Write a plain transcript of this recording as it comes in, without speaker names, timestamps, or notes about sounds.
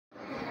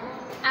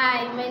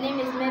Hi, my name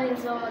is Mary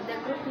Zomo, the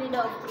group leader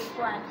of Group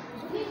 1.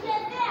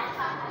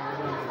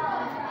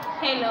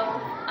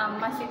 Hello,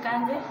 I'm Masi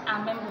Kanze,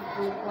 I'm member of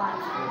Group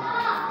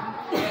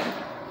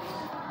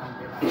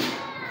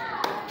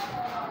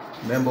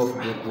 1. Member of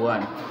Group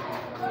 1.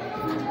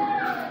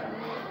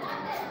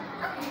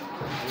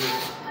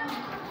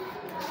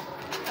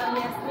 I'm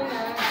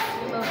Yasmina,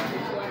 member of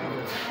Group 1.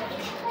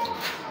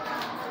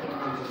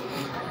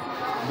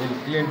 Bill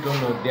Clinton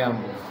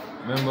Odhiambo,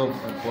 member of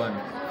Group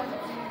 1.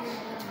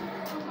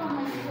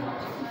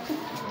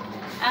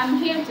 I'm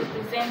here to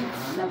present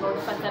about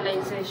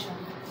fertilization.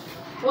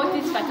 What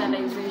is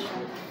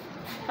fertilization?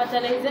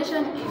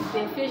 Fertilization is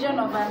the fusion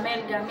of a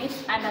male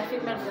gamete and a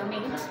female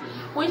gamete,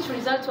 which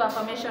results to a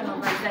formation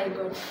of a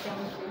zygote. Thank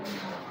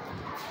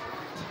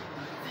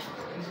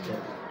you.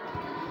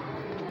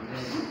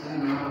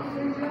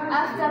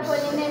 After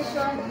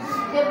pollination,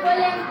 the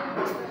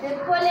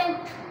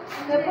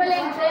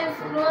pollen grains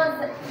grows,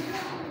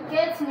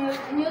 gets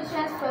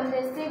nutrients from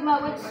the stigma,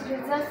 which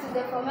results in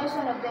the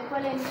formation of the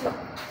pollen tube.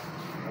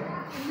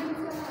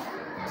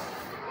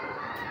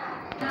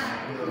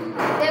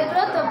 The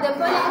growth of the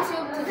pollen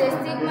tube to the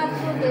stigma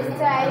through the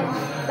style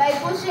by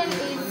pushing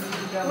its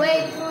way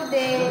through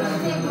the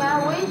stigma,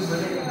 which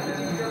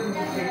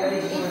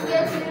it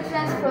gets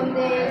nutrients from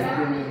the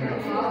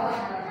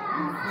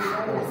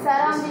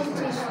surrounding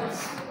tissues.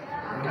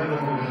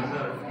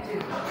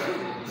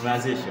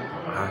 Transition.